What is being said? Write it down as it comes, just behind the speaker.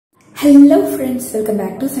Hello friends, welcome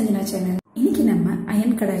back to Sanjana channel. இன்னைக்கு நம்ம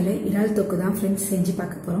iron கடாயில இறால் தொக்கு தான் फ्रेंड्स செஞ்சு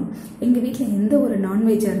பார்க்க போறோம். எங்க வீட்ல எந்த ஒரு நான்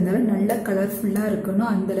வெஜ்ஜா இருந்தாலும் நல்ல கலர்ஃபுல்லா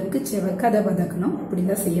இருக்கணும், அந்த அளவுக்கு செவக்காத வதக்கணும், அப்படி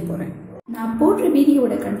தான் செய்ய போறேன். நான் போடுற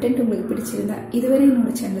வீடியோவோட கண்டென்ட் உங்களுக்கு பிடிச்சிருந்தா இதுவரை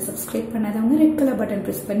என்னோட சேனலை சப்ஸ்கிரைப் பண்ணாதவங்க ரெட் கலர் பட்டன்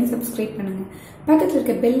பிரஸ் பண்ணி சப்ஸ்கிரைப் பண்ணுங்க. பக்கத்துல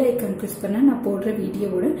இருக்க பெல் ஐகான் பிரஸ் பண்ணா நான் போடுற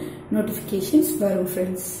வீடியோவோட நோட்டிபிகேஷன்ஸ் வரும்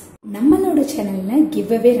फ्रेंड्स. நம்மளோட சேனல்ல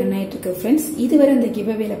கிவ் அவே ரன் ஆயிட்டு இருக்கு फ्रेंड्स. இதுவரை அந்த கிவ்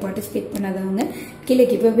அவேல பார்ட்டிசிபேட் பண்ணாதவங்க கீழே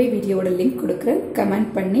கிவ் அவே வீடியோவோட லிங்க் கொடுக்கிறேன்,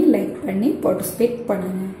 கமெண்ட் பண்ணி லைக் பண்ணி பார்ட்டிசிபேட்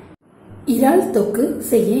பண்ணுங்க. இறால் தொக்கு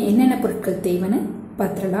செய்ய என்னென்ன பொருட்கள் தேவைன்னு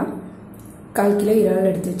பார்த்துடலாம். 1/4 கிலோ இறால்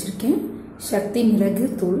எடுத்து வச்சிருக்கேன். சக்தி மிளகு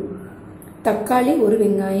தூள், தக்காளி 1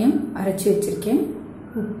 வெங்காயம் அரைச்சி வச்சிருக்கேன்.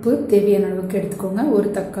 உப்பு தேவையான அளவுக்கு எடுத்துக்கோங்க.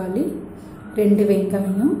 1 தக்காளி, 2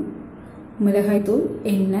 வெங்காயம், மிளகாய் தூள்,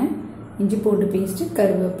 எண்ணெய், இஞ்சி பூண்டு பேஸ்ட்,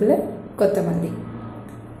 கருவேப்பிலை, கொத்தமல்லி.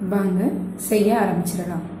 வாங்க செய்ய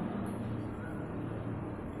ஆரம்பிச்சிடலாம்.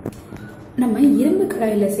 நம்ம இரும்பு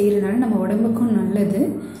கடாயில் செய்யறதுனால நம்ம உடம்புக்கும் நல்லது.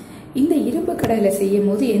 இந்த இரும்பு கடாயில் செய்யும்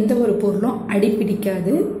போது எந்த ஒரு பொருளும் அடி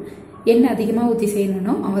பிடிக்காது. எண்ணெய் அதிகமாக ஊற்றி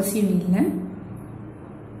செய்யணும்னு அவசியம் இல்லை.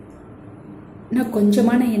 நான்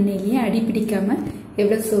கொஞ்சமான எண்ணெயிலேயே அடி பிடிக்காம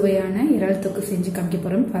எவ்வளோ சுவையான இறால் தொக்கு செஞ்சு காமிக்க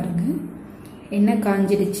போறேன்னு பாருங்க. எண்ணெய்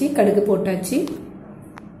காஞ்சிடுச்சு, கடுகு போட்டாச்சு.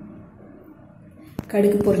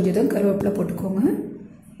 கடுகு பொரிஞ்சதும் கருவேப்பிலை போட்டுக்கோங்க.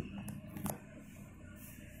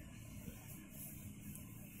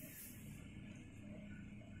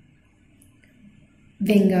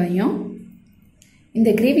 வெங்காயம்.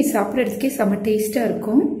 இந்த கிரேவி சாப்பிட்றதுக்கே செம்ம டேஸ்டா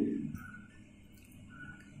இருக்கும்,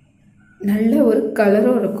 நல்ல ஒரு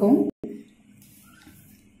கலரும் இருக்கும்.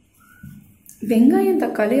 வெங்காயம்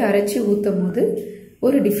தக்காளி அரைச்சி ஊற்றும் போது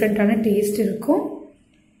ஒரு டிஃப்ரெண்டான டேஸ்ட் இருக்கும்,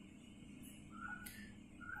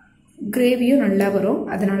 கிரேவியும் நல்லா வரும்.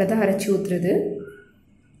 அதனால தான் அரைச்சி ஊத்துறது.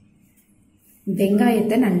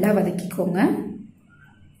 வெங்காயத்தை நல்லா வதக்கிக்கோங்க.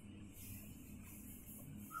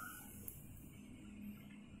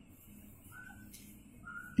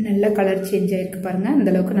 நல்ல கலர் சேஞ்ச் ஆயிருக்கு பாருங்க.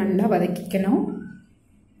 அந்த அளவுக்கு நல்லா வதக்கிக்கணும்.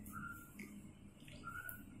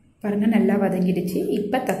 பாருங்க நல்லா வதங்கிடுச்சு.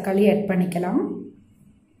 இப்ப தக்காளி ஆட் பண்ணிக்கலாம்.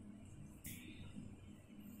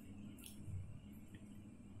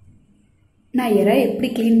 நான் இறை எப்படி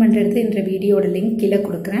கிளீன் பண்ணுறது என்ற வீடியோட லிங்க் கீழே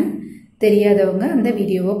கொடுக்குறேன், தெரியாதவங்க அந்த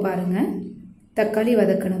வீடியோவை பாருங்கள். தக்காளி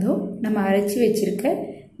வதக்கினதும் நம்ம அரைச்சி வச்சுருக்க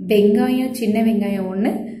வெங்காயம், சின்ன வெங்காயம்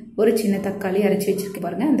 1, ஒரு சின்ன தக்காளி அரைச்சி வச்சுருக்க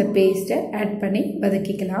பாருங்கள், அந்த பேஸ்ட்டை ஆட் பண்ணி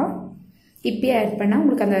வதக்கிக்கலாம். இப்போயே ஆட் பண்ணால்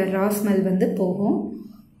உங்களுக்கு அந்த ரா ஸ்மெல் வந்து போகும்.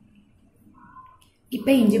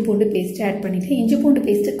 இப்போ இஞ்சி பூண்டு பேஸ்ட்டு ஆட் பண்ணிவிட்டு, இஞ்சி பூண்டு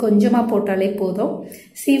பேஸ்ட்டு கொஞ்சமாக போட்டாலே போதும்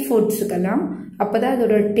சீ ஃபுட்ஸுக்கெல்லாம். அப்போ தான்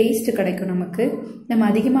அதோட டேஸ்ட்டு கிடைக்கும் நமக்கு. நம்ம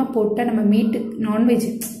அதிகமாக போட்டால் நம்ம மீட்டு நான்வெஜ்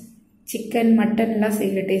சிக்கன் மட்டன்லாம்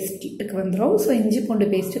செய்கிற டேஸ்ட்டுக்கு வந்துடும். ஸோ இஞ்சி பூண்டு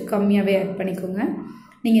பேஸ்ட்டு கம்மியாகவே ஆட் பண்ணிக்கோங்க.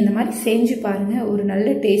 நீங்கள் இந்த மாதிரி செஞ்சு பாருங்கள், ஒரு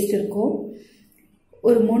நல்ல டேஸ்ட் இருக்கும்.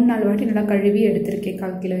 ஒரு 3-4 வாட்டி நல்லா கழுவி எடுத்திருக்கேன்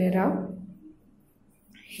 1/4 கிலோ இறால்.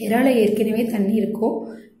 இறால ஏற்கனவே தண்ணி இருக்கும்,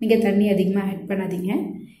 நீங்கள் தண்ணி அதிகமாக ஆட் பண்ணாதீங்க.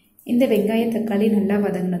 இந்த வெங்காயம் தக்காளி நல்லா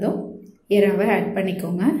வதங்கினதும் இறாவை ஆட்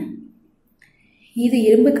பண்ணிக்கோங்க. இது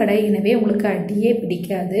இரும்பு கடாய், எனவே உங்களுக்கு அடியே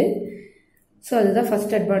பிடிக்காது. ஸோ அதுதான்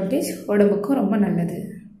ஃபர்ஸ்ட் அட்வான்டேஜ், உடம்புக்கும் ரொம்ப நல்லது.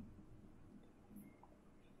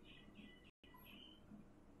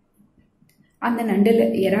 அந்த நண்டில்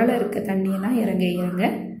இறால இருக்க தண்ணியெல்லாம் இறங்க இறங்க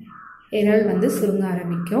இறால் வந்து சுருங்க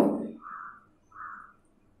ஆரம்பிக்கும்.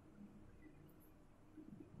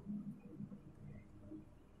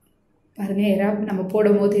 பாருங்க, இறால் நம்ம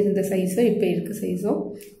போடும் போது இருந்த சைஸோ இப்போ இருக்க சைஸோ.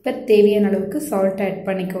 இப்போ தேவையான அளவுக்கு சால்ட் ஆட்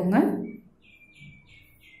பண்ணிக்கோங்க.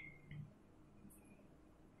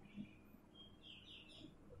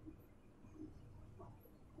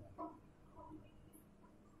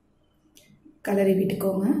 கலரி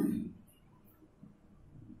விட்டுக்கோங்க.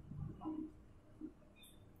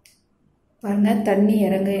 பாருங்க தண்ணி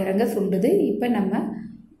இறங்க இறங்க சுண்டுது. இப்போ நம்ம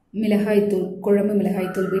மிளகாய்த்தூள், குழம்பு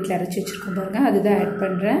மிளகாய்த்தூள் வீட்டில் அரைச்சி வச்சுருக்கோம் பாருங்க, அதுதான் ஆட்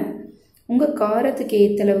பண்ணுறேன். உங்கள் காரத்துக்கு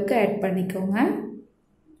ஏற்ற அளவுக்கு ஆட் பண்ணிக்கோங்க.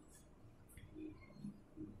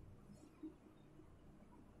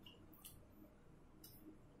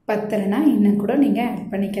 பத்தலைனா இன்னும் கூட நீங்கள்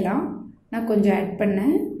ஆட் பண்ணிக்கலாம். நான் கொஞ்சம் ஆட்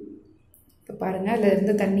பண்ணேன். இப்போ பாருங்கள், அதில்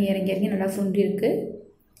இருந்து தண்ணி இறங்கி இறங்கி நல்லா சுண்டிருக்கு.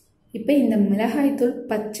 இப்போ இந்த மிளகாய்த்தூள்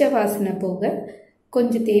பச்சை வாசனை போக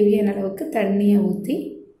கொஞ்சம் தேவையான அளவுக்கு தண்ணியை ஊற்றி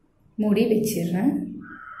மூடி வச்சிடுறேன்.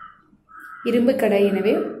 இரும்பு கடாய்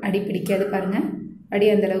எனவே அடி பிடிக்காது. பாருங்கள், அடி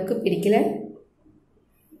அந்த அளவுக்கு பிடிக்கல.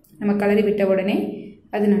 நம்ம கலரி விட்ட உடனே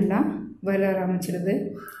அது நல்லா வர ஆரம்பிச்சிடுது.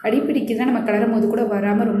 அடி பிடிக்குதுன்னா நம்ம கலரும் போது கூட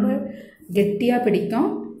வராமல் ரொம்ப கெட்டியாக பிடிக்கும்.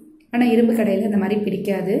 ஆனால் இரும்பு கடாயில் அந்த மாதிரி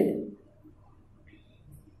பிடிக்காது,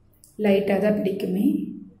 லைட்டாக தான் பிடிக்குமே.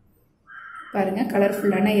 பாருங்கள்,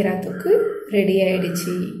 கலர்ஃபுல்லான இறால் தொக்கு ரெடி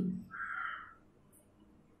ஆயிடுச்சு.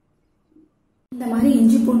 இந்த மாதிரி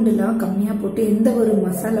இஞ்சி பூண்டுலாம் கம்மியாக போட்டு எந்த ஒரு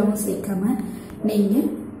மசாலாவும் சேர்க்காம நீங்கள்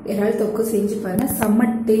இறால் தொக்கு செஞ்சு பாருங்க. செம்ம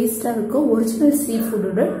டேஸ்டாக இருக்கும். ஒரிஜினல் சீ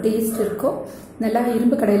ஃபுட்டோட டேஸ்ட் இருக்கும். நல்லா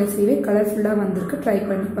இரும்பு கடையில் செய்வே கலர்ஃபுல்லாக வந்திருக்கு. ட்ரை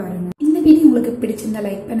பண்ணி பாருங்க. இந்த வீடியோ உங்களுக்கு பிடிச்சிருந்தா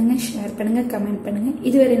லைக் பண்ணுங்க, ஷேர் பண்ணுங்க, கமெண்ட் பண்ணுங்க.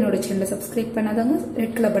 இதுவரை என்னோட சேனலை சப்ஸ்கிரைப் பண்ணாதவங்க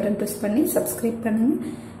ரெட் கலர் பட்டன் ப்ரெஸ் பண்ணி சப்ஸ்கிரைப் பண்ணுங்க.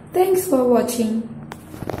 தேங்க்ஸ் ஃபார் வாட்சிங்.